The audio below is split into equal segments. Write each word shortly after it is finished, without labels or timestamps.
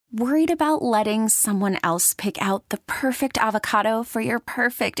Worried about letting someone else pick out the perfect avocado for your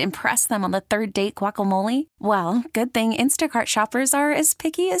perfect impress them on the third date guacamole? Well, good thing Instacart shoppers are as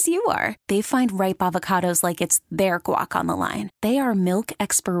picky as you are. They find ripe avocados like it's their guac on the line. They are milk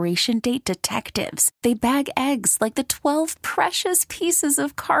expiration date detectives. They bag eggs like the 12 precious pieces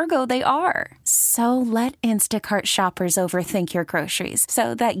of cargo they are. So let Instacart shoppers overthink your groceries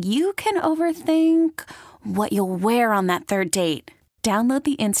so that you can overthink what you'll wear on that third date. Download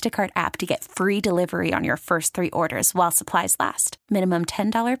the Instacart app to get free delivery on your first 3 orders while supplies last. Minimum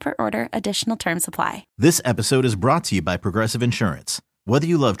 $10 per order. Additional terms apply. This episode is brought to you by Progressive Insurance. Whether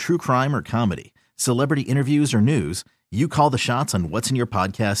you love true crime or comedy, celebrity interviews or news, you call the shots on what's in your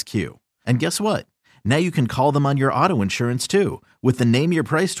podcast queue. And guess what? Now you can call them on your auto insurance too with the Name Your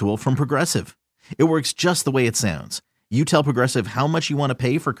Price tool from Progressive. It works just the way it sounds. You tell Progressive how much you want to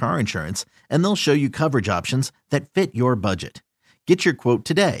pay for car insurance, and they'll show you coverage options that fit your budget. Get your quote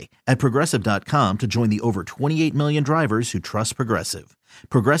today at Progressive.com to join the over 28 million drivers who trust Progressive.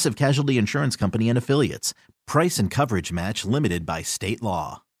 Progressive Casualty Insurance Company and Affiliates. Price and coverage match limited by state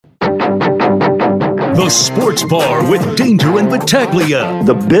law. The Sports Bar with Danger and Battaglia.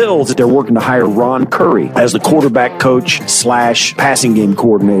 The Bills, they're working to hire Ron Curry as the quarterback coach / passing game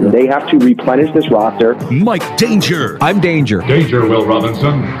coordinator. They have to replenish this roster. Mike Danger. I'm Danger. Danger, Will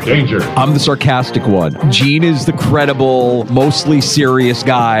Robinson. Danger. I'm the sarcastic one. Gene is the credible, mostly serious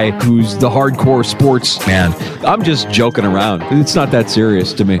guy who's the hardcore sports man. I'm just joking around. It's not that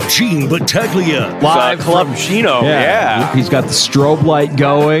serious to me. Gene Battaglia. Live from Chino. Yeah. He's got the strobe light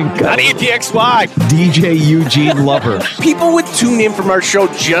going. On ETX Live. DJ Eugene Lover. People would tune in from our show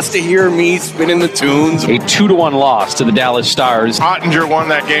just to hear me spinning the tunes. A 2-1 loss to the Dallas Stars. Ottinger won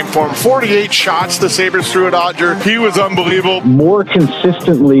that game for him. 48 shots the Sabres threw at Ottinger. He was unbelievable. More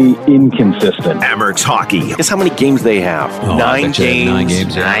consistently inconsistent. Amerks Hockey. Guess how many games they have? 9 games. 9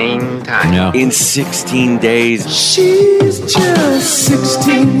 games. 9 times. Yeah. In 16 days. She's just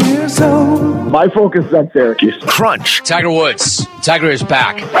 16 years old. My focus is up there. Crunch. Tiger Woods. Tiger is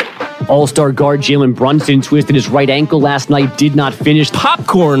back. All-star guard Jalen Brunson twisted his right ankle last night, did not finish.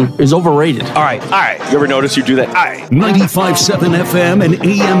 Popcorn is overrated. All right. You ever notice you do that? All right. 95.7 FM and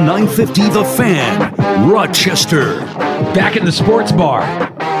AM 950 The Fan. Rochester. Back in the Sports Bar.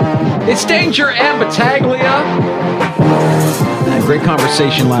 It's Danger and Battaglia. Great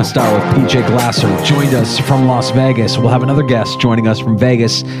conversation last hour with PJ Glasser. Joined us from Las Vegas. We'll have another guest joining us from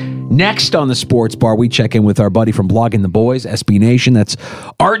Vegas. Next on the Sports Bar, we check in with our buddy from Blogging the Boys, SB Nation. That's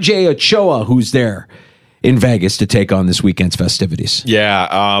RJ Ochoa, who's there in Vegas to take on this weekend's festivities. Yeah,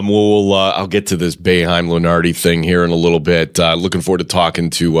 I'll get to this Boeheim-Lunardi thing here in a little bit. Looking forward to talking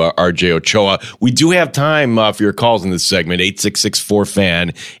to RJ Ochoa. We do have time for your calls in this segment,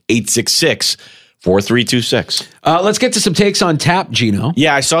 866-4FAN, 866-4326. Let's get to some takes on tap, Gino.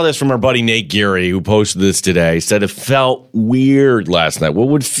 Yeah, I saw this from our buddy Nate Geary, who posted this today. He said it felt weird last night. What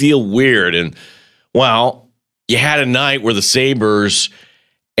would feel weird? And, well, you had a night where the Sabres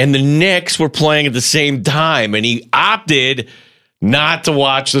and the Knicks were playing at the same time, and he opted not to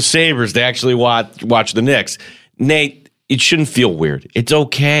watch the Sabres, to actually watch the Knicks. Nate, it shouldn't feel weird. It's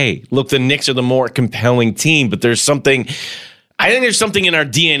okay. Look, the Knicks are the more compelling team, but I think there's something in our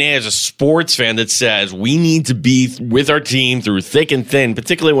DNA as a sports fan that says we need to be with our team through thick and thin,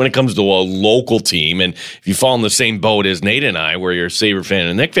 particularly when it comes to a local team. And if you fall in the same boat as Nate and I, where you're a Sabre fan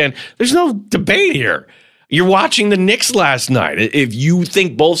and a Knicks fan, there's no debate here. You're watching the Knicks last night. If you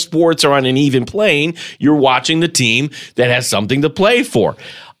think both sports are on an even plane, you're watching the team that has something to play for.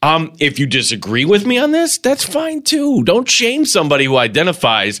 If you disagree with me on this, that's fine too. Don't shame somebody who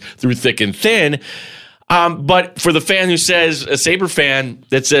identifies through thick and thin. But for the fan who says, a Sabre fan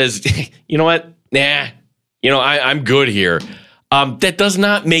that says, you know what, I'm good here, that does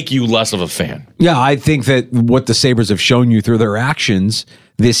not make you less of a fan. Yeah, I think that what the Sabres have shown you through their actions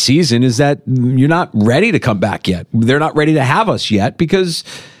this season is that you're not ready to come back yet. They're not ready to have us yet because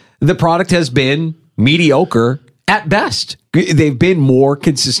the product has been mediocre at best. They've been more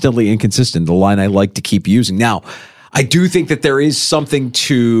consistently inconsistent, the line I like to keep using. Now, I do think that there is something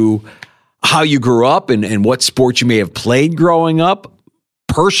to how you grew up and what sports you may have played growing up.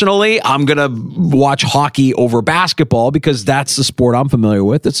 Personally, I'm going to watch hockey over basketball because that's the sport I'm familiar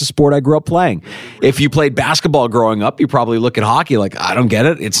with. It's the sport I grew up playing. If you played basketball growing up, you probably look at hockey like, I don't get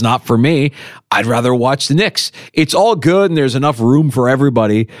it. It's not for me. I'd rather watch the Knicks. It's all good, and there's enough room for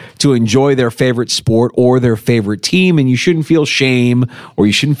everybody to enjoy their favorite sport or their favorite team, and you shouldn't feel shame or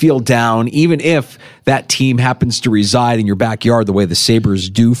you shouldn't feel down, even if that team happens to reside in your backyard the way the Sabres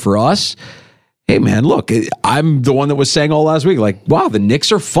do for us. hey, man, look, I'm the one that was saying all last week, like, wow, the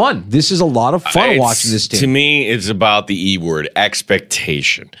Knicks are fun. This is a lot of fun watching this team. To me, it's about the E word,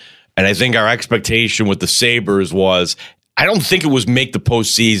 expectation. And I think our expectation with the Sabres was, I don't think it was make the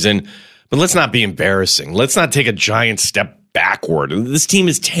postseason, but let's not be embarrassing. Let's not take a giant step backward. This team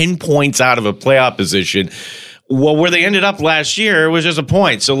is 10 points out of a playoff position. Well, where they ended up last year was just a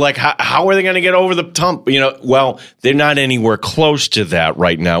point. So, like, how are they going to get over the hump? Well, they're not anywhere close to that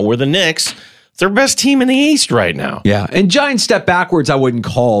right now. Where the Knicks, their best team in the East right now. Yeah, and giant step backwards, I wouldn't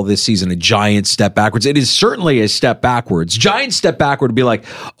call this season a giant step backwards. It is certainly a step backwards. Giant step backward would be like,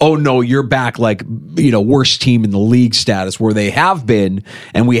 oh no, you're back like, worst team in the league status, where they have been,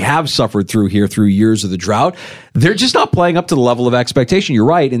 and we have suffered through years of the drought. They're just not playing up to the level of expectation. You're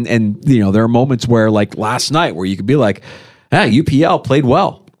right, and there are moments where, like last night, where you could be like, UPL played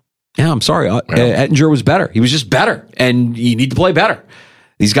well. Yeah, I'm sorry, Ettinger was better. He was just better, and you need to play better.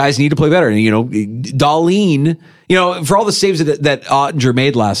 These guys need to play better. And, Dahlin, for all the saves that Ottinger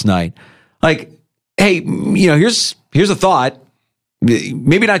made last night, like, hey, here's a thought.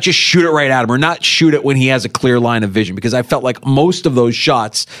 Maybe not just shoot it right at him, or not shoot it when he has a clear line of vision, because I felt like most of those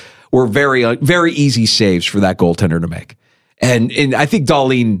shots were very, very easy saves for that goaltender to make. And I think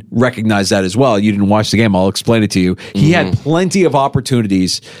Dahlin recognized that as well. You didn't watch the game. I'll explain it to you. He had plenty of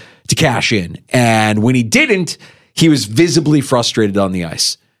opportunities to cash in. And when he didn't, he was visibly frustrated on the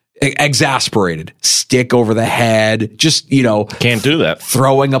ice, exasperated, stick over the head, just, can't do that.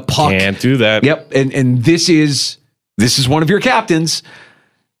 Throwing a puck. Can't do that. Yep. And this is one of your captains.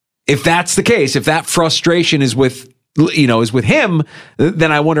 If that's the case, if that frustration is with him,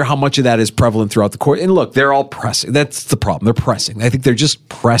 then I wonder how much of that is prevalent throughout the court. And look, they're all pressing. That's the problem. They're pressing. I think they're just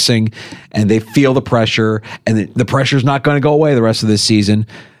pressing, and they feel the pressure, and the pressure's not going to go away the rest of this season.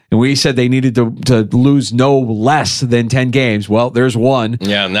 And we said they needed to lose no less than 10 games. Well, there's one.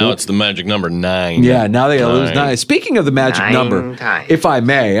 Yeah, now it's the magic number 9. Yeah, now they got to lose 9. Speaking of the magic number, if I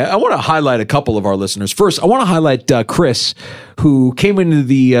may, I want to highlight a couple of our listeners. First, I want to highlight Chris, who came into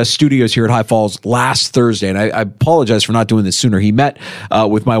the studios here at High Falls last Thursday. And I apologize for not doing this sooner. He met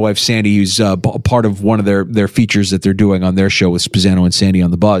with my wife, Sandy, who's part of one of their features that they're doing on their show with Spazzano and Sandy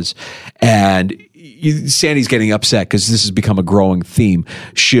on the Buzz. And Sandy's getting upset because this has become a growing theme.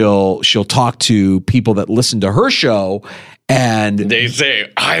 She'll talk to people that listen to her show, and they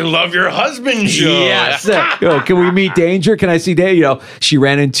say, "I love your husband's show." Yes. Can we meet Danger? Can I see Danger? She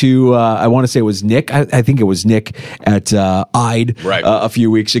ran into, I want to say it was Nick. I think it was Nick at IDE a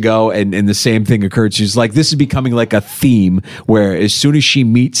few weeks ago, and the same thing occurred. She's like, this is becoming like a theme where as soon as she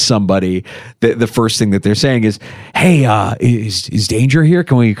meets somebody, the first thing that they're saying is, "Hey, is Danger here?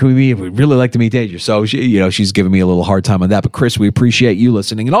 Can we meet? We'd really like to meet Danger." So she's giving me a little hard time on that. But Chris, we appreciate you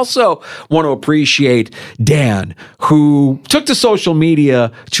listening, and also want to appreciate Dan, who took to social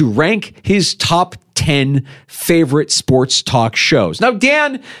media to rank his top 10 favorite sports talk shows. Now,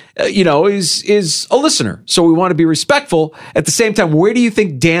 Dan, is a listener, so we want to be respectful. At the same time, where do you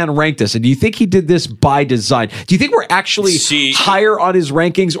think Dan ranked us? And do you think he did this by design? Do you think we're actually higher on his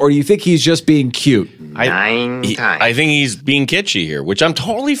rankings, or do you think he's just being cute? I think he's being kitschy here, which I'm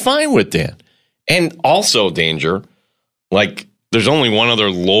totally fine with, Dan. And also, Danger, like, there's only one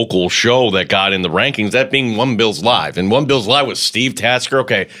other local show that got in the rankings, that being One Bills Live. And One Bills Live was Steve Tasker.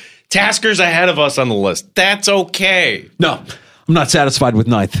 Okay, Tasker's ahead of us on the list. That's okay. No, I'm not satisfied with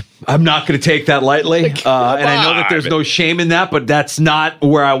 9th. I'm not going to take that lightly. And I know that there's no shame in that, but that's not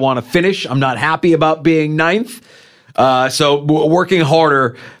where I want to finish. I'm not happy about being 9th. So working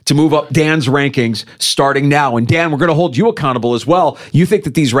harder to move up Dan's rankings starting now. And Dan, we're going to hold you accountable as well. You think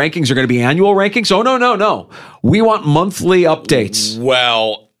that these rankings are going to be annual rankings? Oh, no. We want monthly updates.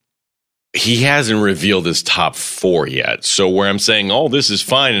 Well, he hasn't revealed his top 4 yet. So where I'm saying, oh, this is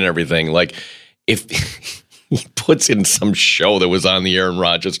fine and everything, like if he puts in some show that was on the air in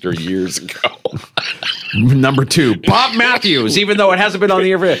Rochester years ago. Number 2, Bob Matthews, even though it hasn't been on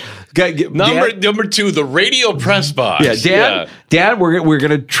the air for Number 2, the radio press box. Yeah, Dan, we're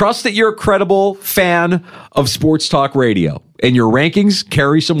going to trust that you're a credible fan of sports talk radio, and your rankings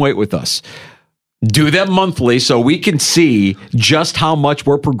carry some weight with us. Do them monthly so we can see just how much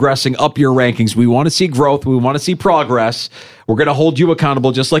we're progressing up your rankings. We want to see growth. We want to see progress. We're going to hold you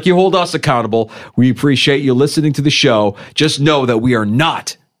accountable just like you hold us accountable. We appreciate you listening to the show. Just know that we are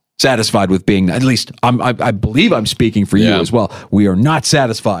not satisfied with being, at least I believe I'm speaking for you as well. We are not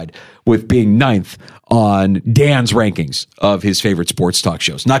satisfied with being 9th on Dan's rankings of his favorite sports talk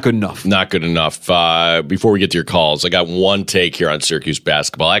shows. Not good enough. Not good enough. Before we get to your calls, I got one take here on Syracuse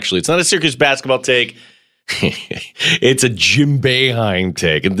basketball. Actually, it's not a Syracuse basketball take. It's a Jim Boeheim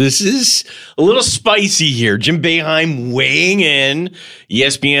take. And this is a little spicy here. Jim Boeheim weighing in.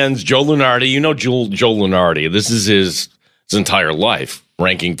 ESPN's Joe Lunardi. You know Joe Lunardi. This is his entire life,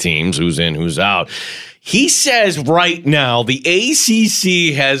 ranking teams, who's in, who's out. He says right now the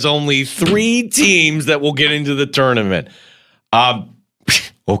ACC has only 3 teams that will get into the tournament.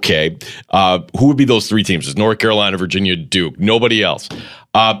 Okay. Who would be those 3 teams? It's North Carolina, Virginia, Duke. Nobody else.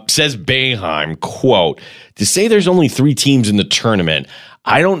 Says Boeheim, quote, to say there's only 3 teams in the tournament,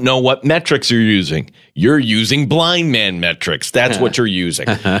 I don't know what metrics you're using. You're using blind man metrics. That's what you're using.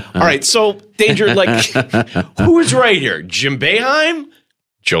 All right. So, Danger, who is right here? Jim Boeheim?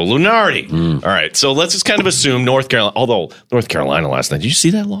 Joe Lunardi. All right. So let's just kind of assume North Carolina, although North Carolina last night, did you see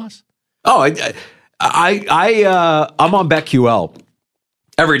that loss? Oh, I'm on BetQL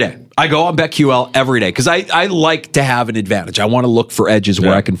every day. I go on BetQL every day because I like to have an advantage. I want to look for edges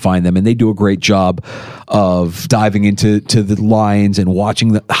where I can find them, and they do a great job of diving into the lines and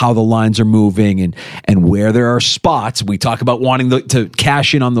watching how the lines are moving and where there are spots. We talk about wanting to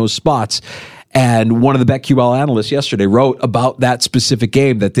cash in on those spots. And one of the BetQL analysts yesterday wrote about that specific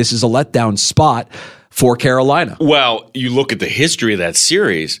game, that this is a letdown spot for Carolina. Well, you look at the history of that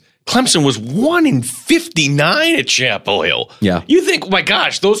series. Clemson was 1-59 at Chapel Hill. Yeah. You think, oh my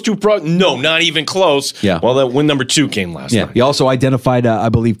gosh, those two no, not even close. Yeah. Well, that win number 2 came last night. He also identified, I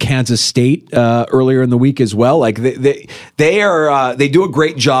believe, Kansas State earlier in the week as well. Like they do a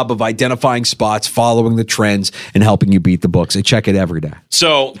great job of identifying spots, following the trends, and helping you beat the books. I check it every day.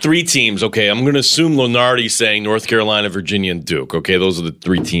 So 3 teams. Okay, I'm going to assume Lunardi's saying North Carolina, Virginia, and Duke. Okay, those are the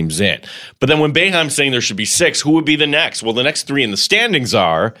 3 teams in. But then when Boeheim's saying there should be 6, who would be the next? Well, the next 3 in the standings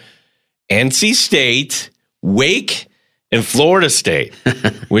are NC State, Wake, and Florida State,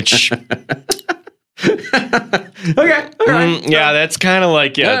 which okay, all right. Yeah, that's kind of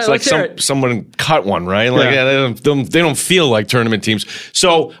like it's like someone cut one, right? Like they don't feel like tournament teams.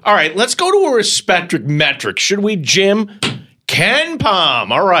 So, all right, let's go to a respective metric. Should we, Jim?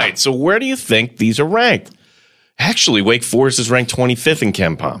 KenPom. All right. So, where do you think these are ranked? Actually, Wake Forest is ranked 25th in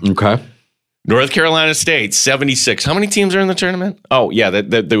KenPom. Okay. North Carolina State, 76. How many teams are in the tournament? Oh, yeah,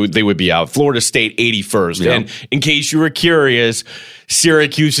 they would be out. Florida State, 81st. Yeah. And in case you were curious,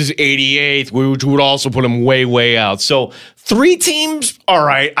 Syracuse is 88th, which would also put them way, way out. So 3 teams, all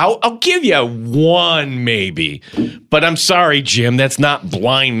right, I'll give you 1 maybe. But I'm sorry, Jim, that's not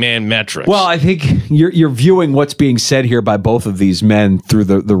blind man metrics. Well, I think you're viewing what's being said here by both of these men through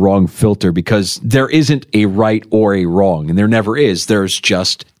the wrong filter, because there isn't a right or a wrong, and there never is. There's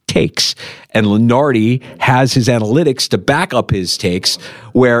just takes. And Lunardi has his analytics to back up his takes,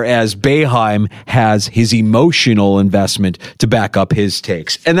 whereas Boeheim has his emotional investment to back up his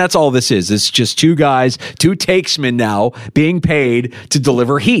takes. And that's all this is. It's just 2 guys, 2 takesmen now being paid to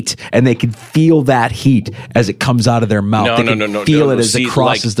deliver heat. And they can feel that heat as it comes out of their mouth. No. Feel it as it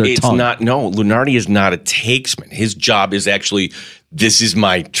crosses their tongue. Lunardi is not a takesman. His job is actually, this is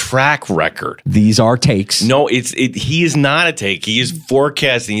my track record. These are takes. No, he is not a take. He is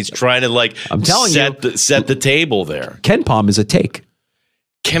forecasting. He's trying to I'm telling set the table there. KenPom is a take.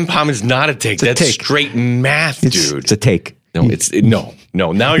 KenPom is not a take. That's straight math, dude. It's a take. No.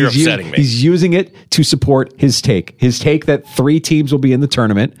 Now you're upsetting me. He's using it to support his take. His take that 3 teams will be in the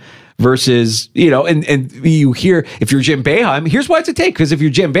tournament. Versus, and you hear, if you're Jim Boeheim, here's why it's a take. Because if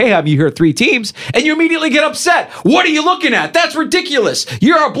you're Jim Boeheim, you hear 3 teams and you immediately get upset. What are you looking at? That's ridiculous.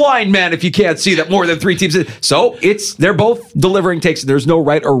 You're a blind man if you can't see that more than 3 teams. So they're both delivering takes. There's no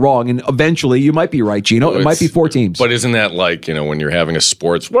right or wrong. And eventually you might be right, Gino. It might be 4 teams. But isn't that like, when you're having a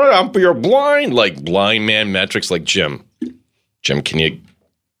sports, you're blind, like blind man metrics, like Jim, can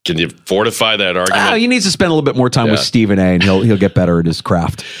you fortify that argument? He needs to spend a little bit more time with Stephen A, and he'll get better at his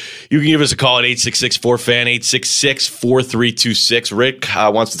craft. You can give us a call at 866-4FAN, 866-4326. Rick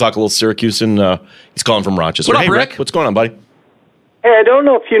wants to talk a little Syracuse, and he's calling from Rochester. What up, Rick? What's going on, buddy? Hey, I don't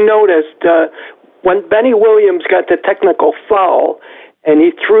know if you noticed, when Benny Williams got the technical foul, and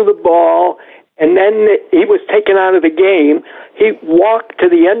he threw the ball, and then he was taken out of the game, he walked to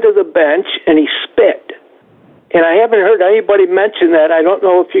the end of the bench, and he spit. And I haven't heard anybody mention that. I don't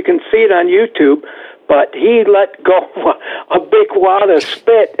know if you can see it on YouTube, but he let go a big wad of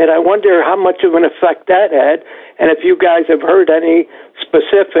spit, and I wonder how much of an effect that had, and if you guys have heard any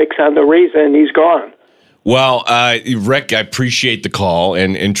specifics on the reason he's gone. Well, Rick, I appreciate the call,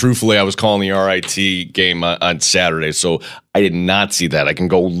 and truthfully, I was calling the RIT game on Saturday, so I did not see that. I can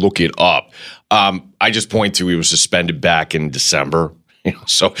go look it up. I just point to he was suspended back in December.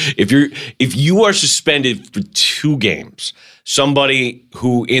 So if you are suspended for 2 games, somebody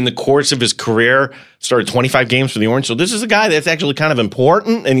who in the course of his career started 25 games for the Orange, so this is a guy that's actually kind of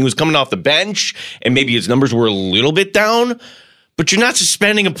important, and he was coming off the bench, and maybe his numbers were a little bit down. But you're not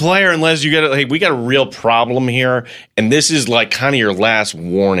suspending a player unless you we got a real problem here, and this is like kind of your last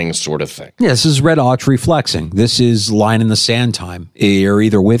warning sort of thing. Yeah, this is Red Autry flexing. This is line in the sand time. You're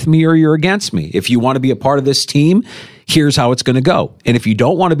either with me or you're against me. If you want to be a part of this team, here's how it's going to go. And if you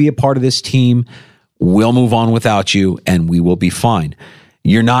don't want to be a part of this team, we'll move on without you, and we will be fine.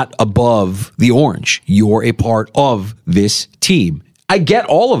 You're not above the Orange. You're a part of this team. I get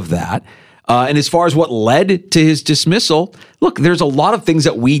all of that. And as far as what led to his dismissal, look, there's a lot of things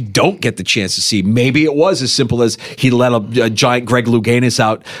that we don't get the chance to see. Maybe it was as simple as he let a giant Greg Louganis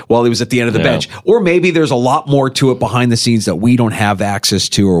out while he was at the end of the bench. Or maybe there's a lot more to it behind the scenes that we don't have access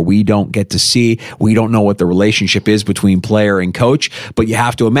to or we don't get to see. We don't know what the relationship is between player and coach. But you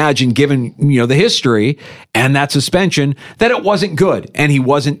have to imagine, given the history and that suspension, that it wasn't good and he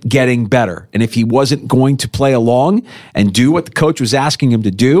wasn't getting better. And if he wasn't going to play along and do what the coach was asking him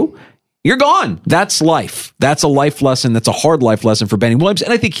to do, you're gone. That's life. That's a life lesson. That's a hard life lesson for Benny Williams.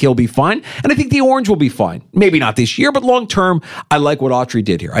 And I think he'll be fine. And I think the Orange will be fine. Maybe not this year, but long term, I like what Autry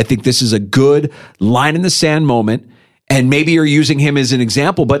did here. I think this is a good line in the sand moment. And maybe you're using him as an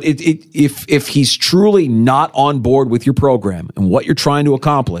example, but if he's truly not on board with your program and what you're trying to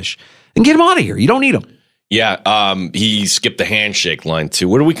accomplish, then get him out of here. You don't need him. Yeah, he skipped the handshake line too.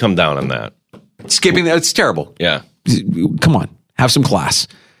 Where do we come down on that? Skipping that, it's terrible. Yeah. Come on, have some class.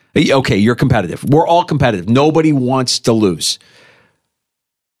 Okay, you're competitive. We're all competitive. Nobody wants to lose.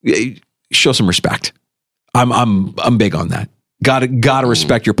 Show some respect. I'm big on that. Gotta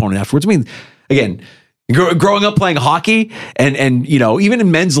respect your opponent afterwards. I mean, again, growing up playing hockey and even in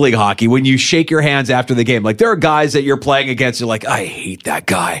men's league hockey, when you shake your hands after the game, like there are guys that you're playing against, you're like, I hate that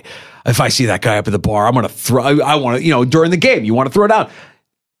guy. If I see that guy up at the bar, I'm gonna throw. I want to, during the game, you want to throw it out.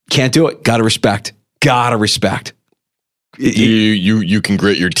 Can't do it. Gotta respect. You can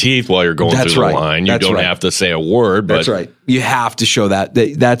grit your teeth while you're going through the line. You don't have to say a word. But that's right. You have to show that.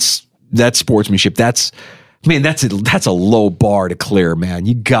 That's sportsmanship. That's a low bar to clear, man.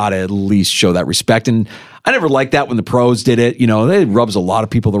 You got to at least show that respect. And I never liked that when the pros did it. It rubs a lot of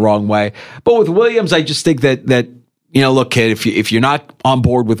people the wrong way. But with Williams, I just think that look, kid, if you're not on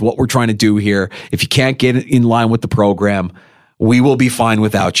board with what we're trying to do here, if you can't get in line with the program, we will be fine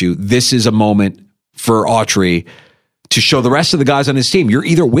without you. This is a moment for Autry to show the rest of the guys on his team, you're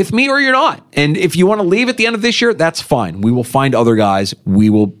either with me or you're not. And if you want to leave at the end of this year, that's fine. We will find other guys. We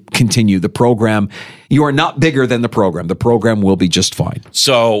will continue the program. You are not bigger than the program. The program will be just fine.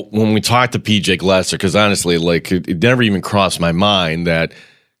 So when we talked to PJ Glasser, because honestly, it never even crossed my mind that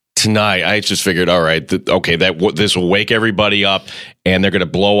tonight, I just figured, all right, this will wake everybody up, and they're going to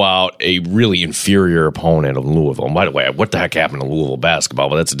blow out a really inferior opponent of Louisville. And by the way, what the heck happened to Louisville basketball?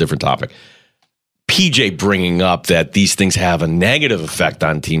 Well, that's a different topic. PJ bringing up that these things have a negative effect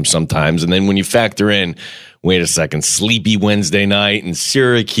on teams sometimes. And then when you factor in, wait a second, sleepy Wednesday night and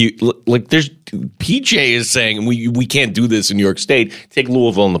Syracuse, PJ is saying we can't do this in New York State. Take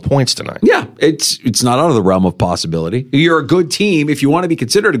Louisville in the points tonight. Yeah, it's not out of the realm of possibility. You're a good team. If you want to be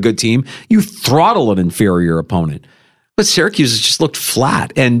considered a good team, you throttle an inferior opponent. But Syracuse has just looked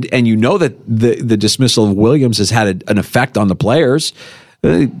flat. And you know that the dismissal of Williams has had an effect on the players.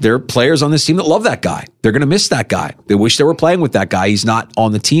 There are players on this team that love that guy. They're going to miss that guy. They wish they were playing with that guy. He's not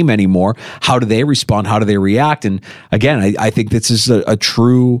on the team anymore. How do they respond? How do they react? And again, I think this is a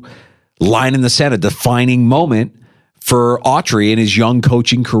true line in the sand, a defining moment for Autry in his young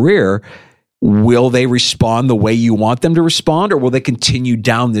coaching career. Will they respond the way you want them to respond, or will they continue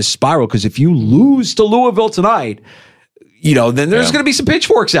down this spiral? Because if you lose to Louisville tonight, then there's going to be some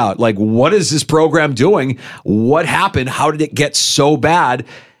pitchforks out. Like, what is this program doing? What happened? How did it get so bad?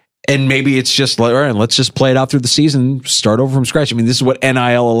 And maybe it's just like, all right, let's just play it out through the season, start over from scratch. I mean, this is what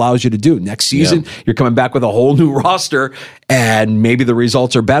NIL allows you to do. Next season, you're coming back with a whole new roster, and maybe the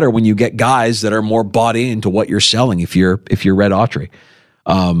results are better when you get guys that are more bought into what you're selling. If you're Red Autry,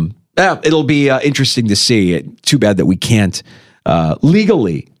 it'll be interesting to see. Too bad that we can't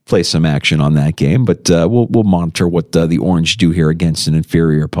legally play some action on that game, but we'll monitor what the Orange do here against an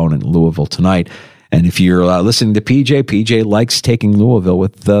inferior opponent in Louisville tonight. And if you're listening to PJ likes taking Louisville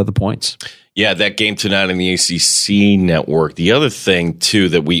with the points. Yeah, that game tonight on the ACC network. The other thing, too,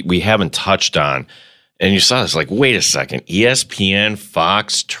 that we haven't touched on, and you saw this, like, wait a second, ESPN,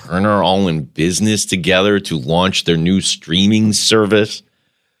 Fox, Turner, all in business together to launch their new streaming service.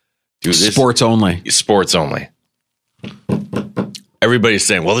 Sports only. Sports only. Everybody's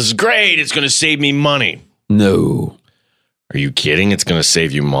saying, well, this is great. It's going to save me money. No. Are you kidding? It's going to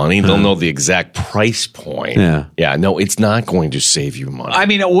save you money. They'll know the exact price point. Yeah, no, it's not going to save you money. I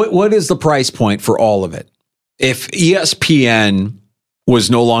mean, what is the price point for all of it? If ESPN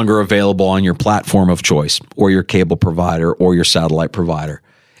was no longer available on your platform of choice or your cable provider or your satellite provider,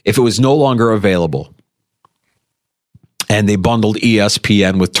 if it was no longer available and they bundled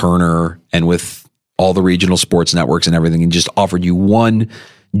ESPN with Turner and with all the regional sports networks and everything and just offered you one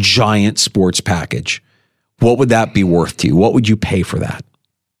giant sports package, what would that be worth to you? What would you pay for that?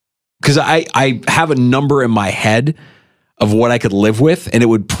 Because I have a number in my head of what I could live with, and it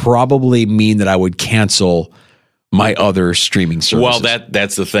would probably mean that I would cancel my other streaming services. Well,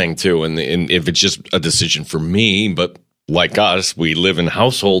 that's the thing, too. And if it's just a decision for me, but like us, we live in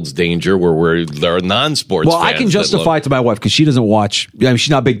households danger where there are non-sports fans. Well, I can justify it to my wife because she doesn't watch. I mean, she's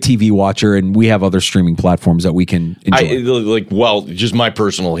not a big TV watcher, and we have other streaming platforms that we can enjoy. Just my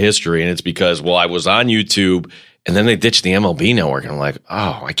personal history, and it's because, I was on YouTube, and then they ditched the MLB network, and I'm like,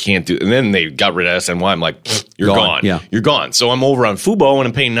 I can't do. And then they got rid of SNY. I'm like, you're gone. Yeah, you're gone. So I'm over on Fubo, and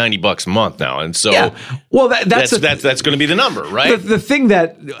I'm paying $90 a month now, and so that's going to be the number, right? The thing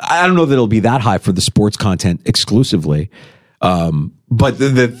that I don't know that it'll be that high for the sports content exclusively, but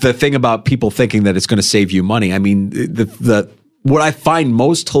the thing about people thinking that it's going to save you money. I mean, the what I find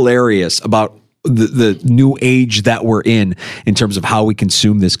most hilarious about the new age that we're in terms of how we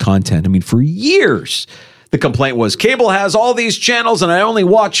consume this content. I mean, for years, the complaint was cable has all these channels and I only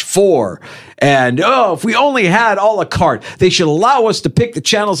watch 4. And if we only had a la carte, they should allow us to pick the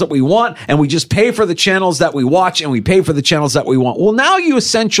channels that we want and we just pay for the channels that we watch and we pay for the channels that we want. Well, now you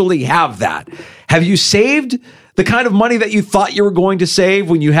essentially have that. Have you saved the kind of money that you thought you were going to save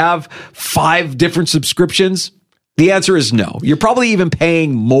when you have 5 different subscriptions? The answer is no. You're probably even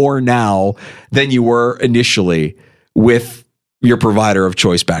paying more now than you were initially with your provider of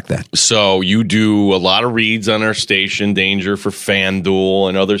choice back then. So you do a lot of reads on our station, Danger, for FanDuel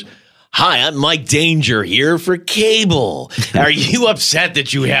and others. Hi, I'm Mike Danger here for cable. Are you upset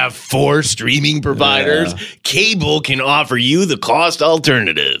that you have 4 streaming providers? Yeah. Cable can offer you the cost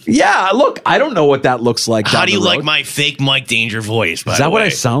alternative. Yeah, look, I don't know what that looks like. How do you like my fake Mike Danger voice, by Is that the way? what I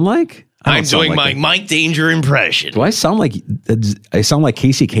sound like? I'm doing my Mike Danger impression. Do I sound like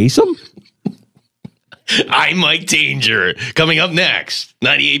Casey Kasem? I'm Mike Danger. Coming up next,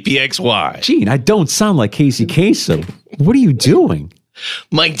 98PXY. Gene, I don't sound like Casey Kasem. What are you doing?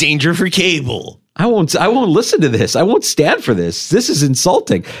 Mike Danger for cable. I won't listen to this. I won't stand for this. This is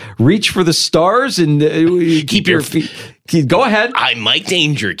insulting. Reach for the stars and keep your feet. Go ahead. I'm Mike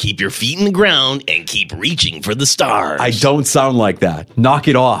Danger. Keep your feet in the ground and keep reaching for the stars. I don't sound like that. Knock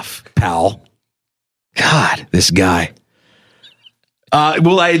it off, pal. God, this guy.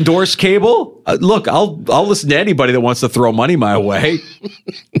 Will I endorse cable? Look, I'll listen to anybody that wants to throw money my way.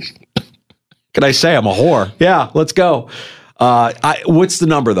 Can I say I'm a whore? Yeah, let's go. What's the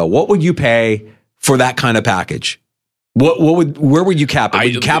number though? What would you pay for that kind of package? Where would you cap it?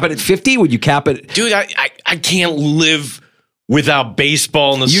 Would you cap it at 50? Would you cap it? Dude, I can't live without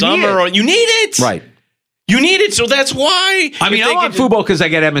baseball in the summer. You need it. Right. You need it, so that's why. I mean, I'm on Fubo because I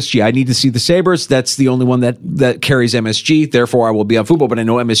get MSG. I need to see the Sabres. That's the only one that carries MSG. Therefore, I will be on Fubo. But I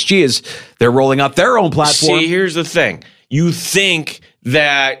know MSG they're rolling out their own platform. See, here's the thing. You think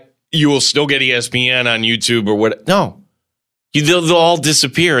that you will still get ESPN on YouTube or what? No. They'll all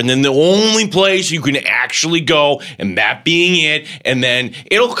disappear. And then the only place you can actually go, and that being it, and then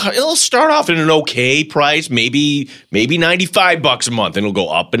it'll start off at an okay price, maybe $95 a month, and it'll go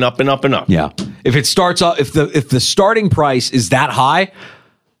up and up and up and up. Yeah. If it starts off, if the starting price is that high,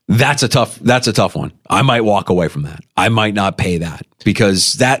 that's a tough one. I might walk away from that. I might not pay that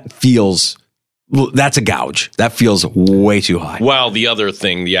because that's a gouge. That feels way too high. Well, the other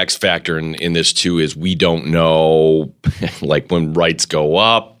thing, the X factor in this too, is we don't know, like when rights go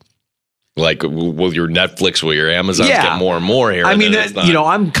up, like will your Netflix, will your Amazons get more and more here? I mean,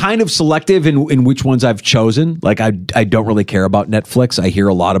 I'm kind of selective in which ones I've chosen. Like I don't really care about Netflix. I hear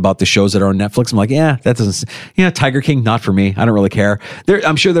a lot about the shows that are on Netflix. I'm like, that doesn't, Tiger King, not for me. I don't really care.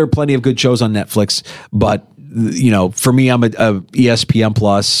 I'm sure there are plenty of good shows on Netflix, but for me, I'm a ESPN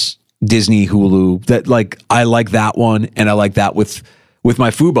Plus, Disney, Hulu, that I like that one, and I like that with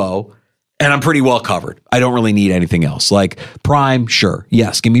my Fubo, and I'm pretty well covered. I don't really need anything else. Like Prime, sure,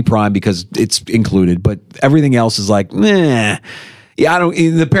 yes, give me Prime because it's included, but everything else is like, meh. Yeah,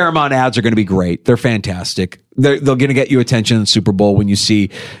 the Paramount ads are going to be great. They're fantastic. They're going to get you attention in the Super Bowl when you see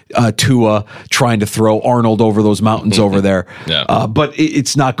Tua trying to throw Arnold over those mountains over there. Yeah. But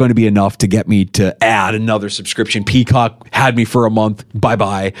it's not going to be enough to get me to add another subscription. Peacock had me for a month.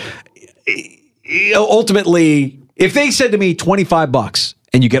 Bye-bye. Ultimately, if they said to me $25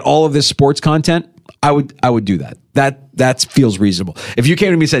 and you get all of this sports content, I would do that. That feels reasonable. If you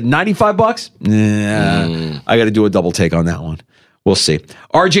came to me and said $95, I got to do a double take on that one. We'll see.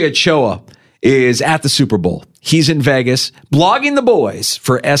 RJ Ochoa is at the Super Bowl. He's in Vegas, blogging the boys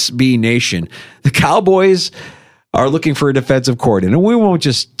for SB Nation. The Cowboys are looking for a defensive coordinator. And we won't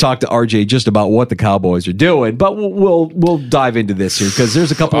just talk to RJ just about what the Cowboys are doing, but we'll dive into this here because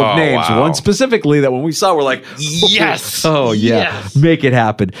there's a couple of names. Wow. One specifically that when we saw, we're like, yes. Oh, yeah. Yes. Make it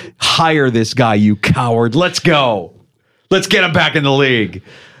happen. Hire this guy, you coward. Let's go. Let's get him back in the league.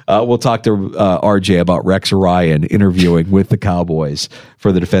 We'll talk to RJ about Rex Ryan interviewing with the Cowboys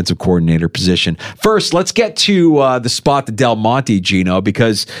for the defensive coordinator position. First, let's get to the spot to Del Monte, Gino,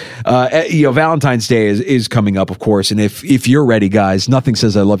 because Valentine's Day is coming up, of course. And if you're ready, guys, nothing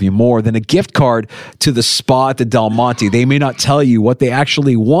says I love you more than a gift card to the spot to Del Monte. They may not tell you what they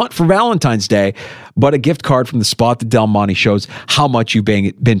actually want for Valentine's Day, but a gift card from the spot to Del Monte shows how much you've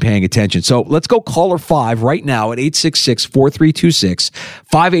been paying attention. So let's go caller 5 right now at 866-4326,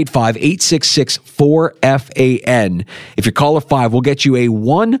 585-866-4FAN. If you're caller 5, we'll get you a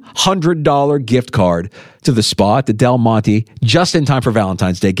 $100 gift card to the spot, the Del Monte, just in time for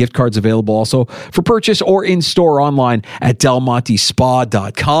Valentine's Day. Gift cards available also for purchase or in-store online at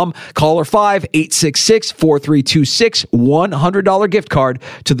delmontespa.com. Caller 5-866-4326, $100 gift card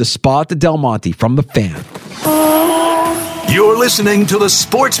to the spot, the Del Monte from the Fan. You're listening to the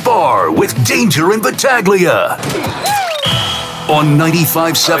Sports Bar with Danger and Battaglia on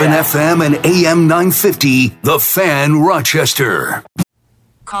 95.7 FM and AM 950, The Fan, Rochester.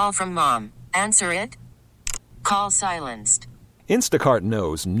 Call from mom. Answer it. Call silenced. Instacart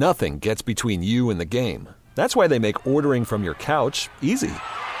knows nothing gets between you and the game. That's why they make ordering from your couch easy.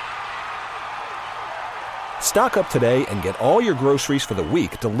 Stock up today and get all your groceries for the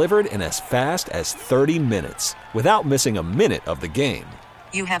week delivered in as fast as 30 minutes without missing a minute of the game.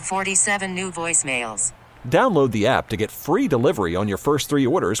 You have 47 new voicemails. Download the app to get free delivery on your first 3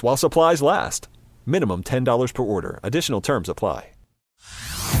 orders while supplies last. Minimum $10 per order. Additional terms apply.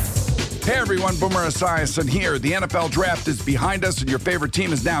 Hey everyone, Boomer Esiason here. The NFL draft is behind us and your favorite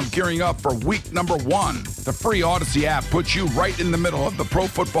team is now gearing up for week number 1. The free Odyssey app puts you right in the middle of the pro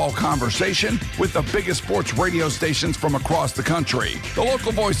football conversation with the biggest sports radio stations from across the country. The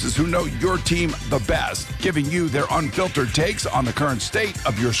local voices who know your team the best, giving you their unfiltered takes on the current state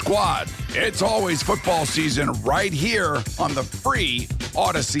of your squad. It's always football season right here on the free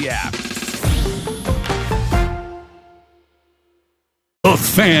Odyssey app. The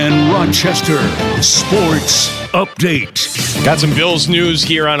Fan Rochester Sports Update. Got some Bills news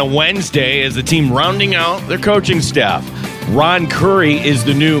here on a Wednesday as the team rounding out their coaching staff. Ron Curry is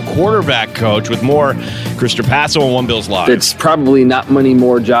the new quarterback coach with more. Chris Trapasso on One Bills Live. It's probably not many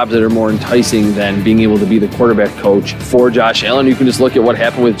more jobs that are more enticing than being able to be the quarterback coach for Josh Allen. You can just look at what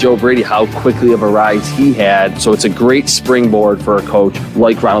happened with Joe Brady, how quickly of a rise he had. So it's a great springboard for a coach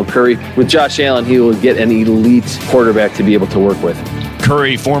like Ronald Curry. With Josh Allen, he will get an elite quarterback to be able to work with.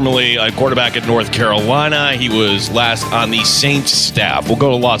 Curry, formerly a quarterback at North Carolina. He was last on the Saints staff. We'll go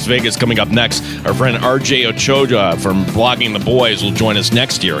to Las Vegas coming up next. Our friend RJ Ochoa from Blogging the Boys will join us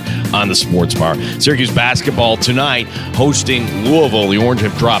next year on the Sports Bar. Syracuse basketball tonight hosting Louisville. The Orange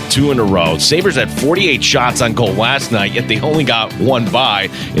have dropped 2 in a row. Sabres had 48 shots on goal last night, yet they only got 1 by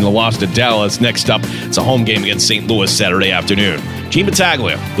in the loss to Dallas. Next up, it's a home game against St. Louis Saturday afternoon. Gene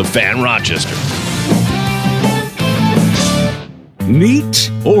Battaglia, The Fan, Rochester.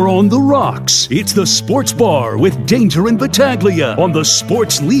 Neat or on the rocks? It's the Sports Bar with Danger and Battaglia on the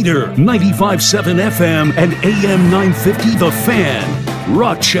Sports Leader, 95.7 FM and AM 950 The Fan,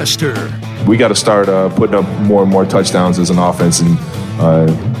 Rochester. We got to start putting up more and more touchdowns as an offense, and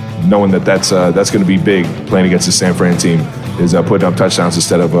knowing that's going to be big playing against the San Fran team is putting up touchdowns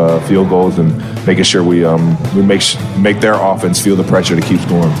instead of field goals and making sure we make their offense feel the pressure to keep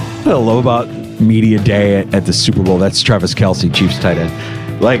scoring. What I love about media day at the Super Bowl, that's Travis Kelce, Chiefs tight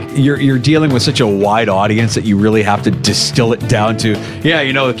end. Like, you're dealing with such a wide audience that you really have to distill it down to,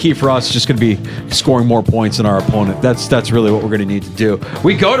 the key for us is just going to be scoring more points than our opponent. That's really what we're going to need to do.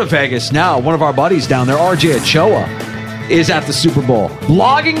 We go to Vegas now. One of our buddies down there, RJ Ochoa, is at the Super Bowl,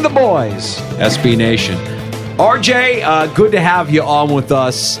 logging the boys, SB Nation. RJ, good to have you on with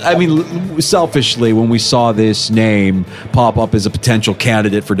us. I mean, selfishly, when we saw this name pop up as a potential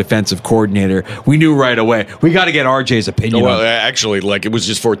candidate for defensive coordinator, we knew right away, we got to get RJ's opinion. Well, actually, it was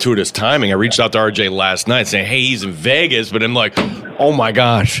just fortuitous timing. I reached out to RJ last night saying, hey, he's in Vegas, but I'm like, oh my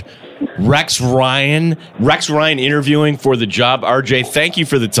gosh. Rex Ryan interviewing for the job. RJ, thank you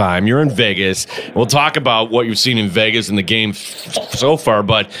for the time. You're in Vegas. We'll talk about what you've seen in Vegas in the game so far,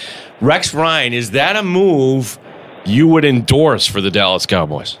 but Rex Ryan, is that a move you would endorse for the Dallas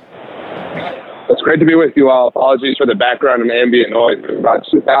Cowboys? That's Great to be with you all. Apologies for the background and ambient noise. There's about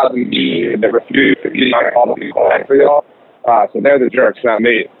 2,000 people that refuse to keep on all the people for y'all. So they're the jerks, not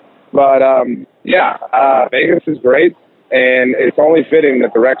me. But, Vegas is great, and it's only fitting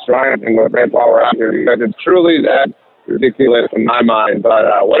that the Rex Ryan thing with Grandpa were out here because it's truly that ridiculous in my mind. But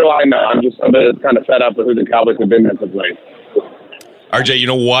what do I know? I'm just kind of fed up with who the Cowboys have been as of late. RJ, you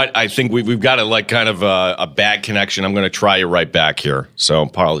know what? I think we've got a bad connection. I'm going to try you right back here. So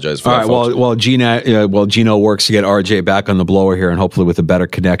apologize for that. All right. Well, Gino works to get RJ back on the blower here, and hopefully with a better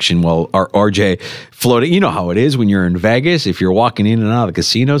connection. Well, our RJ floating. You know how it is when you're in Vegas. If you're walking in and out of the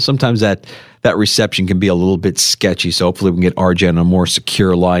casino, sometimes that reception can be a little bit sketchy. So hopefully we can get RJ on a more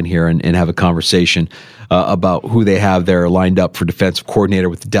secure line here and have a conversation about who they have there lined up for defensive coordinator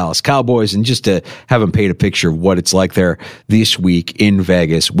with the Dallas Cowboys, and just to have them paint a picture of what it's like there this week in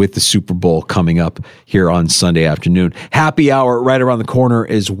Vegas with the Super Bowl coming up here on Sunday afternoon. Happy hour right around the corner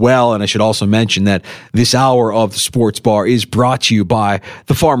as well. And I should also mention that this hour of the Sports Bar is brought to you by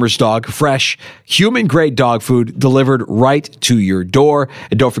the Farmer's Dog, fresh, human-grade dog food delivered right to your door.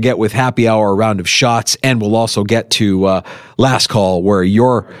 And don't forget, with happy hour, a round of shots, and we'll also get to last call, where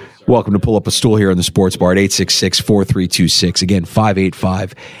you're welcome to pull up a stool here in the Sports Bar at 866-4326. Again,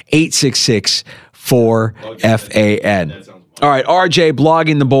 585-866-4FAN. All right, RJ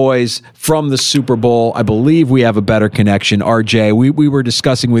blogging the boys from the Super Bowl. I believe we have a better connection. RJ, we were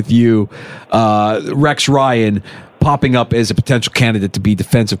discussing with you Rex Ryan popping up as a potential candidate to be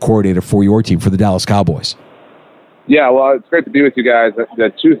defensive coordinator for your team, for the Dallas Cowboys. Yeah, well, it's great to be with you guys.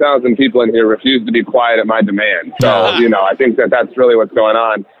 The 2,000 people in here refuse to be quiet at my demand. So, I think that's really what's going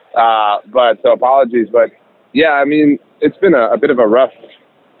on. So apologies. But, yeah, I mean, it's been a bit of a rough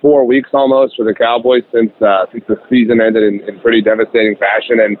 4 weeks almost for the Cowboys since the season ended in pretty devastating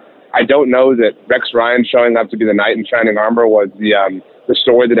fashion. And I don't know that Rex Ryan showing up to be the knight in shining armor was the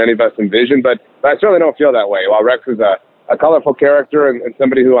story that any of us envisioned. But I certainly don't feel that way. While Rex is a colorful character and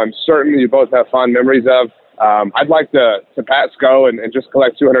somebody who I'm certain you both have fond memories of, I'd like to Pats go and just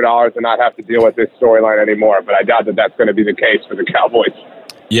collect $200 and not have to deal with this storyline anymore. But I doubt that that's going to be the case for the Cowboys.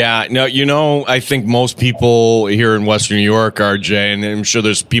 Yeah, no, I think most people here in Western New York, RJ, and I'm sure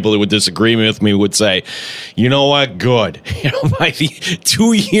there's people that would disagree with me, would say, you know what, good. By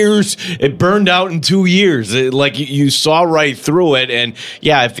 2 years, it burned out in 2 years. You saw right through it. And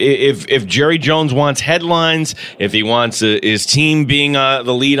yeah, if Jerry Jones wants headlines, if he wants his team being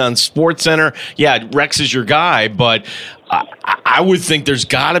the lead on SportsCenter, yeah, Rex is your guy. But I would think there's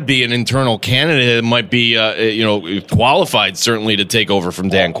got to be an internal candidate that might be, qualified certainly to take over from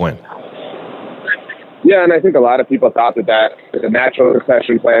Dan Quinn. Yeah, and I think a lot of people thought that the natural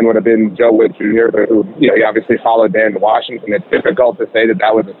succession plan would have been Joe Wood Jr., who he obviously followed Dan to Washington. It's difficult to say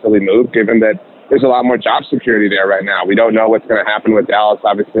that was a silly move, given that there's a lot more job security there right now. We don't know what's going to happen with Dallas,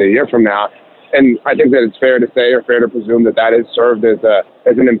 obviously, a year from now. And I think that it's fair to say, or fair to presume, that has served as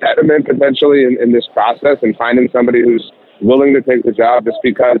an impediment potentially in this process, and finding somebody who's willing to take the job, just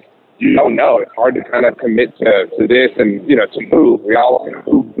because you don't know. It's hard to kind of commit to this and, to move. We all,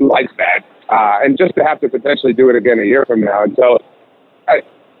 who likes that? And just to have to potentially do it again a year from now. And so,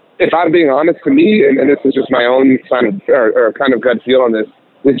 if I'm being honest, to me, and this is just my own kind of gut feel on this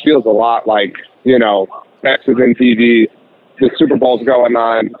feels a lot like, Rex is in TV, the Super Bowl's going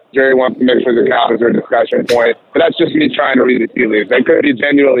on, Jerry wants to make sure the Cowboys are a discussion point. But that's just me trying to read the tea leaves. They could be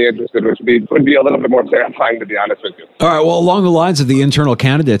genuinely interested, which would be a little bit more terrifying, to be honest with you. All right, well, along the lines of the internal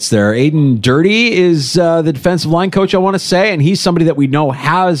candidates there, Aiden Dirty is the defensive line coach, I want to say, and he's somebody that we know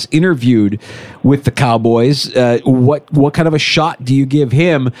has interviewed with the Cowboys. What kind of a shot do you give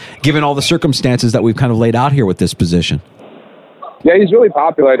him, given all the circumstances that we've kind of laid out here with this position? Yeah, he's really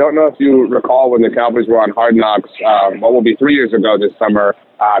popular. I don't know if you recall when the Cowboys were on Hard Knocks, what will be 3 years ago this summer.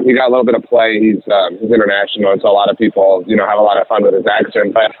 He got a little bit of play. He's international, and so a lot of people, have a lot of fun with his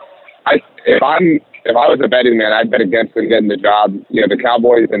accent. But if I was a betting man, I'd bet against him getting the job. The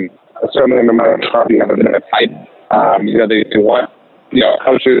Cowboys, and certainly no matter what, have a bit of a type. They want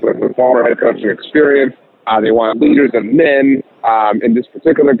coaches with former head coaching experience. They want leaders of men. In this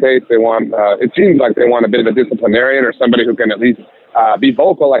particular case, they want, it seems like they want a bit of a disciplinarian, or somebody who can at least be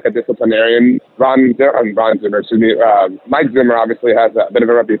vocal like a disciplinarian. Mike Zimmer obviously has a bit of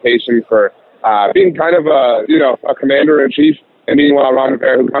a reputation for being kind of a commander-in-chief. And meanwhile, Ron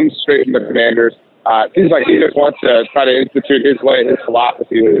Rivera, who comes straight from the Commanders, seems like he just wants to try to institute his way, his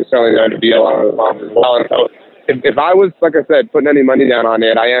philosophy, which is certainly going to be along those lines as well. And so if I was, like I said, putting any money down on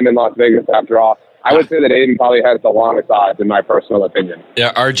it, I am in Las Vegas after all, I would say that Aiden probably has the longest odds, in my personal opinion.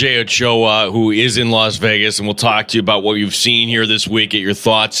 Yeah, RJ Ochoa, who is in Las Vegas, and we'll talk to you about what you've seen here this week, get your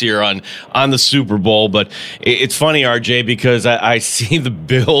thoughts here on the Super Bowl. But it's funny, RJ, because I see the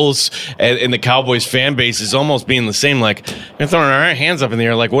Bills and the Cowboys fan base is almost being the same. Like, they're throwing our hands up in the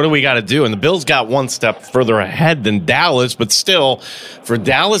air, like, what do we got to do? And the Bills got one step further ahead than Dallas, but still, for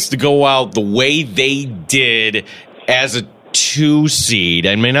Dallas to go out the way they did as a 2 seed.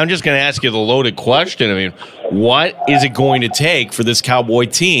 I mean, I'm just going to ask you the loaded question. I mean, what is it going to take for this Cowboy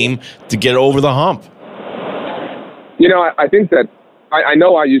team to get over the hump? You know, I think that I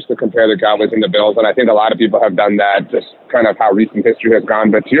know I used to compare the Cowboys and the Bills, and I think a lot of people have done that, just kind of how recent history has gone.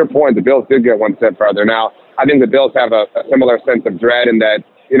 But to your point, the Bills did get one step further. Now, I think the Bills have a similar sense of dread in that,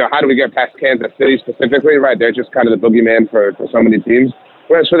 you know, how do we get past Kansas City specifically, right? They're just kind of the boogeyman for so many teams.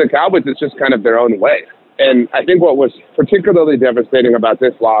 Whereas for the Cowboys, it's just kind of their own way. And I think what was particularly devastating about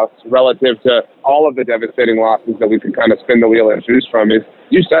this loss relative to all of the devastating losses that we could kind of spin the wheel and choose from is,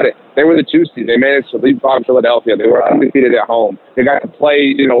 you said it, they were the 2 seed. They managed to leapfrog Philadelphia. They were undefeated at home. They got to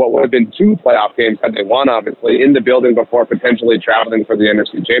play, you know, what would have been 2 playoff games had they won, obviously, in the building before potentially traveling for the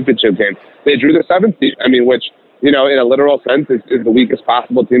NFC Championship game. They drew the 7th seed, I mean, which, you know, in a literal sense is the weakest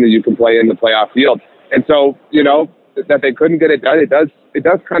possible team that you can play in the playoff field. And so, you know, that they couldn't get it done, it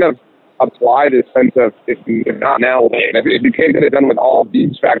does kind of apply this sense of, if not now, if you can't get it done with all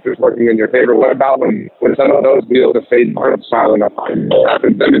these factors working in your favor, what about when some of those deals are fade aren't smiling up on what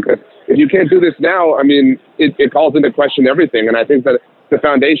happens then? Because if you can't do this now, I mean, it calls into question everything. And I think that the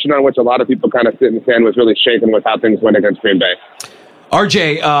foundation on which a lot of people kind of sit and stand was really shaken with how things went against Green Bay.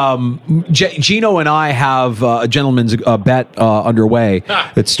 RJ, Gino and I have a gentleman's bet underway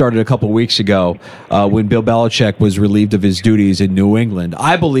that started a couple weeks ago when Bill Belichick was relieved of his duties in New England.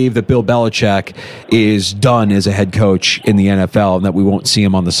 I believe that Bill Belichick is done as a head coach in the NFL and that we won't see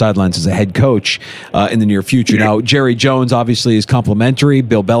him on the sidelines as a head coach in the near future. Now, Jerry Jones obviously is complimentary.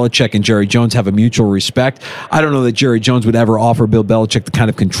 Bill Belichick and Jerry Jones have a mutual respect. I don't know that Jerry Jones would ever offer Bill Belichick the kind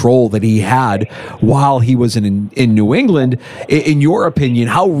of control that he had while he was in New England. In your opinion,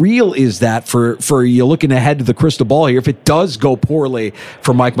 how real is that for you looking ahead to the crystal ball here? If it does go poorly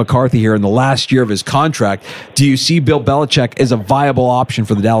for Mike McCarthy here in the last year of his contract, do you see Bill Belichick as a viable option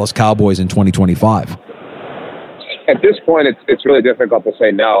for the Dallas Cowboys in 2025? At this point, it's really difficult to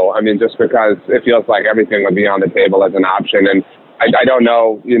say no. I mean, just because it feels like everything would be on the table as an option. And I don't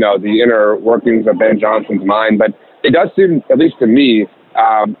know, you know, the inner workings of Ben Johnson's mind, but it does seem, at least to me,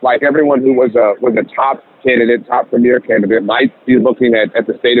 like everyone who was a top candidate, top premier candidate, might be looking at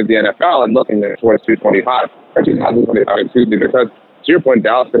the state of the NFL and looking at towards 2025, because to your point,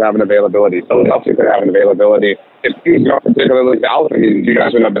 Dallas could have an availability. Philadelphia could have an availability. If things go particularly south, I mean, you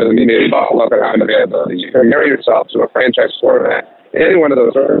guys would know better than me, maybe Buffalo could have an availability. You compare yourself to a franchise quarterback in any one of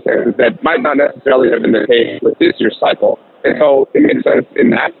those circumstances that might not necessarily have been the case with this year's cycle. And so it makes sense in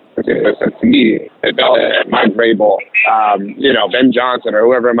that particular sense to me that Mike Vrabel, Ben Johnson or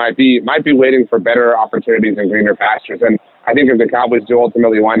whoever it might be waiting for better opportunities and greener pastures. And I think if the Cowboys do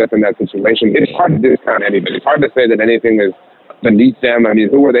ultimately wind up in that situation, it's hard to discount anybody. It's hard to say that anything is beneath them. I mean,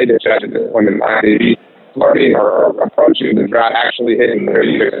 who were they to judge at this point in time? Maybe flirting or approaching the draft, actually hitting their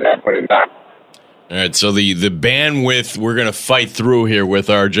years at that point in time. All right, so the bandwidth we're going to fight through here with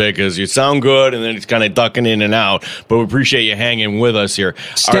RJ because you sound good and then it's kind of ducking in and out, but we appreciate you hanging with us here.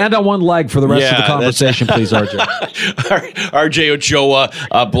 Stand on one leg for the rest of the conversation, please, RJ. RJ Ochoa,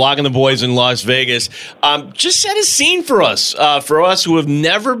 blogging the boys in Las Vegas. Just set a scene for us who have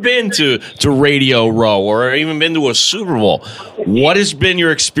never been to Radio Row or even been to a Super Bowl. What has been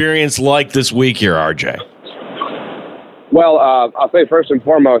your experience like this week here, RJ? Well, I'll say first and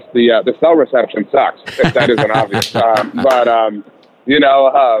foremost, the cell reception sucks, if that isn't obvious.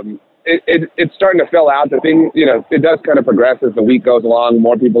 It's starting to fill out. The thing, it does kind of progress as the week goes along.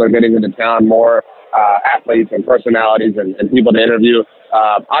 More people are getting into town, more athletes and personalities and people to interview.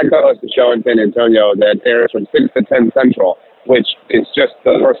 I co-host a show in San Antonio that airs from 6 to 10 Central, which is just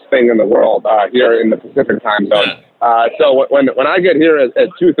the worst thing in the world here in the Pacific time zone. So when I get here at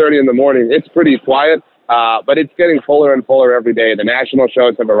 2:30 in the morning, it's pretty quiet. But it's getting fuller and fuller every day. The national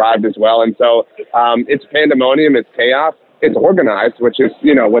shows have arrived as well. And so it's pandemonium, it's chaos, it's organized, which is,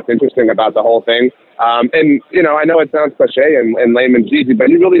 what's interesting about the whole thing. I know it sounds cliche and lame and cheesy, but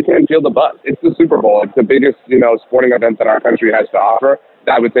you really can feel the buzz. It's the Super Bowl. It's the biggest, sporting event that our country has to offer.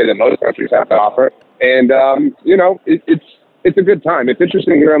 I would say that most countries have to offer. And, it's a good time. It's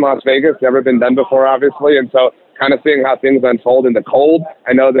interesting here in Las Vegas. Never been done before, obviously. And so kind of seeing how things unfold in the cold.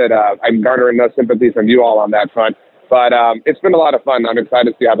 I know that I'm garnering no sympathy from you all on that front, but it's been a lot of fun. I'm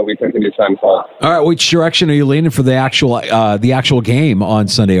excited to see how the week continues to unfold. All right, which direction are you leaning for the actual game on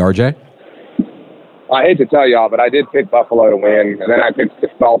Sunday, RJ? I hate to tell y'all, but I did pick Buffalo to win, and then I picked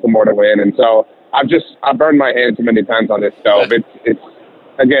Baltimore to win, and so I burned my hand too many times on this stove. It's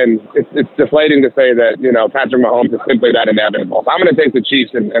deflating to say that, Patrick Mahomes is simply that inevitable. So I'm going to take the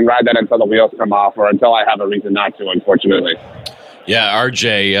Chiefs and ride that until the wheels come off, or until I have a reason not to, unfortunately. Yeah,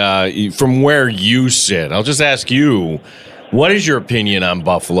 RJ, from where you sit, I'll just ask you, what is your opinion on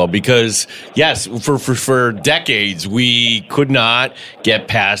Buffalo? Because, yes, for decades, we could not get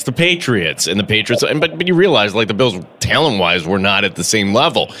past the Patriots. And the Patriots, but you realize, like, the Bills, talent-wise, were not at the same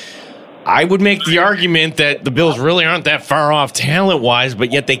level. I would make the argument that the Bills really aren't that far off talent-wise,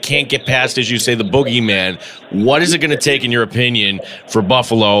 but yet they can't get past, as you say, the boogeyman. What is it going to take, in your opinion, for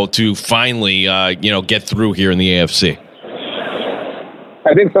Buffalo to finally, get through here in the AFC?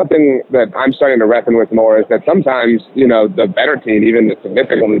 I think something that I'm starting to reckon with more is that sometimes, the better team, even the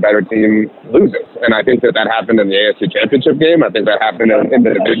significantly better team, loses. And I think that happened in the AFC Championship game. I think that happened in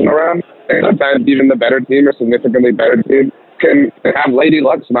the divisional round. And sometimes even the better team or significantly better team can have Lady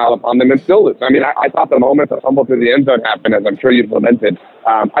Luck smile upon them and still lose. I mean, I thought the moment the fumble through the end zone happened, as I'm sure you've lamented,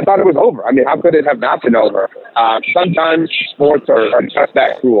 I thought it was over. I mean, how could it have not been over? Sometimes sports are just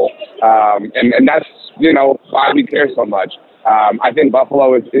that cruel. And that's, why we care so much. I think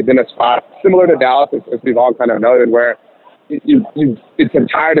Buffalo is in a spot similar to Dallas, as we've all kind of noted, where it's a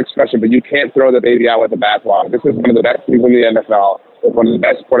tired expression, but you can't throw the baby out with the bathwater. This is one of the best teams in the NFL. It's one of the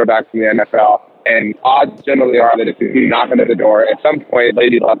best quarterbacks in the NFL. And odds generally are that if you knock on the door, at some point,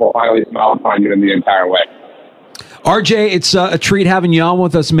 Lady Luck will finally smile upon you in the entire way. RJ, it's a treat having you on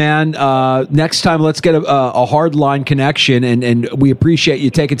with us, man. Next time, let's get a hard line connection, and we appreciate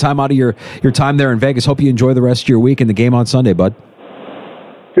you taking time out of your time there in Vegas. Hope you enjoy the rest of your week and the game on Sunday, bud.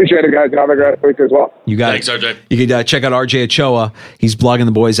 Appreciate it, guys. Have a great week as well. You got Thanks, RJ. You can check out RJ Ochoa. He's blogging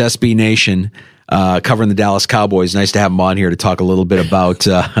the boys, SB Nation, covering the Dallas Cowboys. Nice to have him on here to talk a little bit about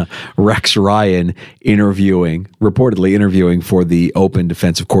Rex Ryan reportedly interviewing for the open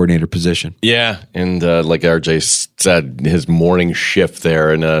defensive coordinator position. Yeah, and like RJ said, his morning shift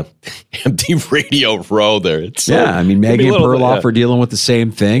there in a empty Radio Row there. Maggie and Perloff are dealing with the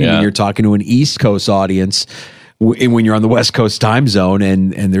same thing. Yeah. I mean, you're talking to an East Coast audience when you're on the West Coast time zone,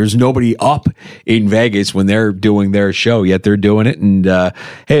 and there's nobody up in Vegas when they're doing their show, yet they're doing it. And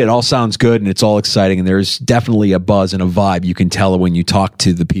hey, it all sounds good and it's all exciting, and there's definitely a buzz and a vibe. You can tell it when you talk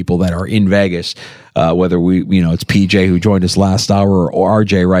to the people that are in Vegas, whether it's PJ who joined us last hour or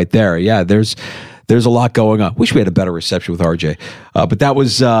RJ right there. Yeah, there's a lot going on. Wish we had a better reception with RJ, but that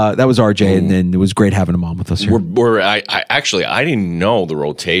was RJ, and then it was great having him on with us here. I didn't know the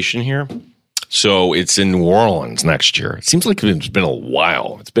rotation here. So it's in New Orleans next year. It seems like it's been a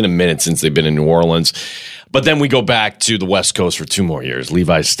while. It's been a minute since they've been in New Orleans. But then we go back to the West Coast for 2 more years.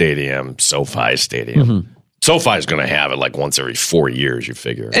 Levi's Stadium, SoFi Stadium. Mm-hmm. SoFi is going to have it like once every 4 years, you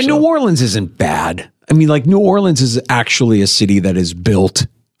figure. And New Orleans isn't bad. I mean, like, New Orleans is actually a city that is built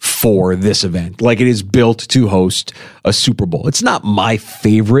for this event. Like, it is built to host a Super Bowl. It's not my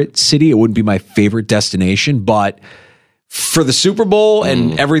favorite city. It wouldn't be my favorite destination, but for the Super Bowl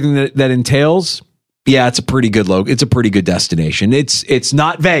and everything that entails, yeah, it's a pretty good It's a pretty good destination. It's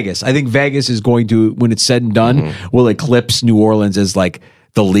not Vegas. I think Vegas is going to, when it's said and done, will eclipse New Orleans as like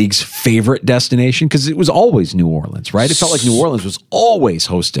the league's favorite destination, because it was always New Orleans, right? It felt like New Orleans was always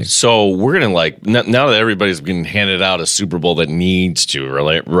hosting. So we're going to now that everybody's been handed out a Super Bowl that needs to,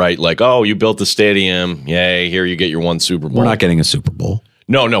 right? Like, oh, you built the stadium. Yay, here you get your one Super Bowl. We're not getting a Super Bowl.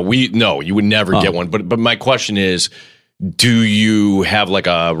 No, you would never get one. But my question is, do you have like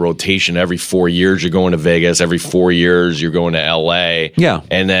a rotation every 4 years? You're going to Vegas every 4 years. You're going to LA. Yeah.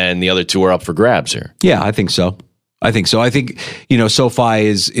 And then the other 2 are up for grabs here. Yeah, I think so. I think SoFi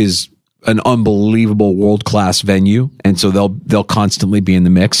is an unbelievable world-class venue. And so they'll constantly be in the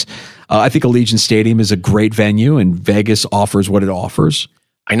mix. I think Allegiant Stadium is a great venue, and Vegas offers what it offers.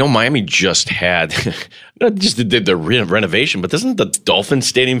 I know Miami just had did the renovation, but doesn't the Dolphin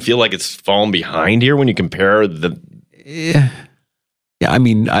Stadium feel like it's fallen behind here when you compare the? Yeah. I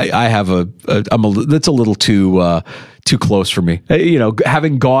mean, I have that's a little too close for me.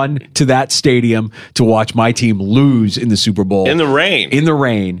 Having gone to that stadium to watch my team lose in the Super Bowl in the rain,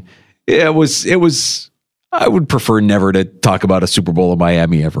 it was. I would prefer never to talk about a Super Bowl in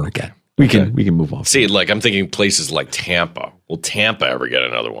Miami ever again. We can move on. See, like, I'm thinking places like Tampa. Will Tampa ever get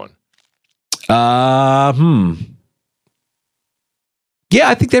another one? Yeah,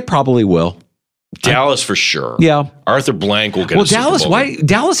 I think they probably will. Dallas for sure. Yeah. Arthur Blank will get a Super Dallas, Bowl. why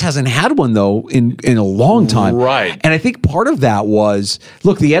Dallas hasn't had one though in a long time. Right. And I think part of that was,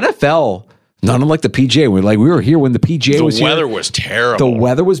 look, the NFL, not unlike the PGA, we were here when the PGA was here. The weather was terrible. The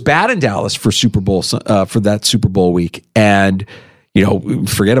weather was bad in Dallas for that Super Bowl week. And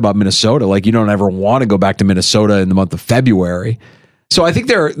forget about Minnesota. Like, you don't ever want to go back to Minnesota in the month of February. So I think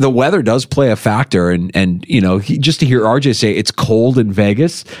the weather does play a factor. And just to hear RJ say it's cold in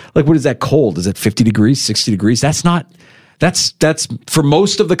Vegas, like, what is that cold? Is it 50 degrees, 60 degrees? That's for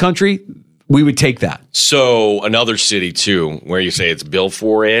most of the country, we would take that. So another city, too, where you say it's built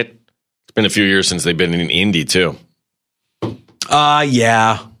for it. It's been a few years since they've been in Indy, too.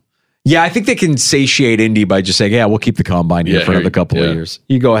 Yeah. Yeah, I think they can satiate Indy by just saying, we'll keep the Combine here for another couple of years.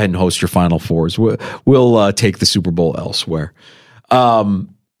 You go ahead and host your Final Fours. We'll take the Super Bowl elsewhere. Speaking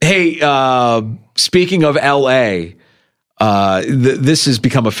of L.A., this has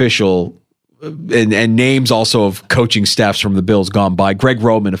become official, and names also of coaching staffs from the Bills gone by. Greg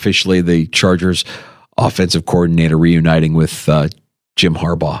Roman, officially the Chargers offensive coordinator, reuniting with Jim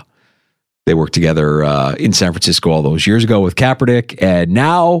Harbaugh. They worked together in San Francisco all those years ago with Kaepernick, and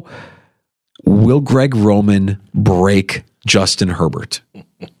now will Greg Roman break Justin Herbert?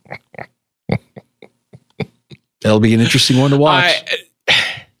 That'll be an interesting one to watch.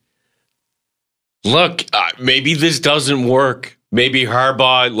 Maybe this doesn't work. Maybe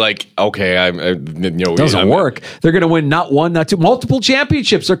Harbaugh, doesn't work. They're going to win not one, not two, multiple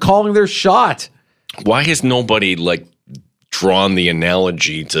championships. They're calling their shot. Why has nobody drawn the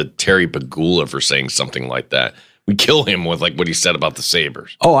analogy to Terry Pegula for saying something like that? We kill him with what he said about the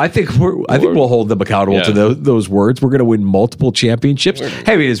Sabres. Oh, I think we'll hold them accountable to those words. We're going to win multiple championships.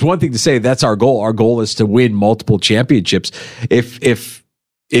 Hey, I mean, it's one thing to say that's our goal. Our goal is to win multiple championships. If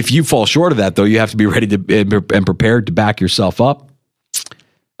you fall short of that, though, you have to be ready to and prepared to back yourself up.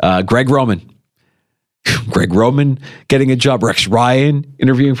 Greg Roman getting a job. Rex Ryan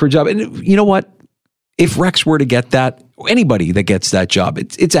interviewing for a job. And you know what? If Rex were to get that, anybody that gets that job,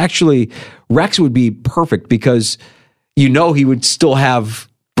 it's actually, Rex would be perfect because he would still have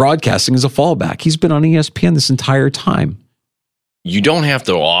broadcasting as a fallback. He's been on ESPN this entire time. You don't have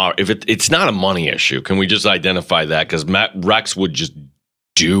to, if it's not a money issue, can we just identify that? Because Rex would just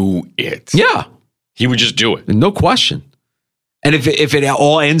do it. Yeah. He would just do it. No question. And if it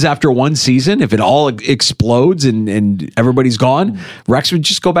all ends after one season, if it all explodes and everybody's gone, Rex would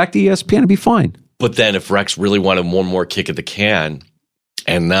just go back to ESPN and be fine. But then if Rex really wanted one more kick at the can,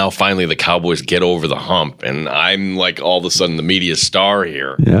 and now finally the Cowboys get over the hump, and I'm all of a sudden the media star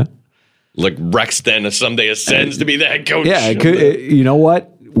here. Yeah. Rex then someday ascends to be the head coach. Yeah. You know what?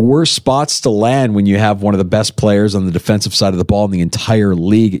 Worse spots to land when you have one of the best players on the defensive side of the ball in the entire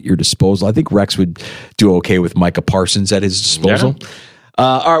league at your disposal. I think Rex would do okay with Micah Parsons at his disposal. Yeah.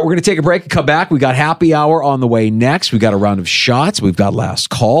 All right, we're going to take a break and come back. We got happy hour on the way next. We got a round of shots. We've got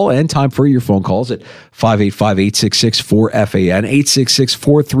last call and time for your phone calls at 585-866-4FAN,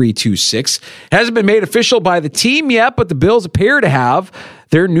 866-4326. Hasn't been made official by the team yet, but the Bills appear to have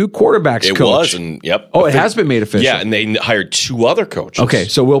their new quarterbacks coach. It was, and yep. Oh, it has been made official. Yeah, and they hired 2 other coaches. Okay,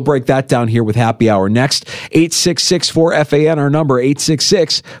 so we'll break that down here with happy hour next. 866-4FAN, our number,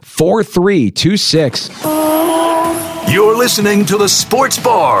 866-4326. You're listening to The Sports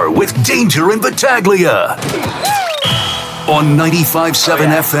Bar with Danger and Battaglia on 95.7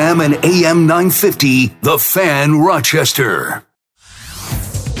 FM and AM 950, The Fan, Rochester.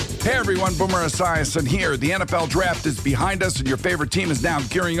 Hey everyone, Boomer Esiason here. The NFL Draft is behind us and your favorite team is now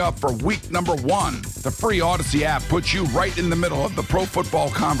gearing up for week number 1. The free Odyssey app puts you right in the middle of the pro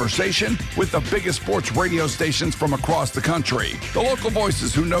football conversation with the biggest sports radio stations from across the country. The local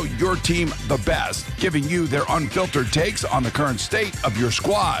voices who know your team the best, giving you their unfiltered takes on the current state of your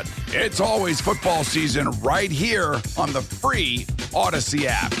squad. It's always football season right here on the free Odyssey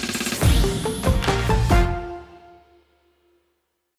app.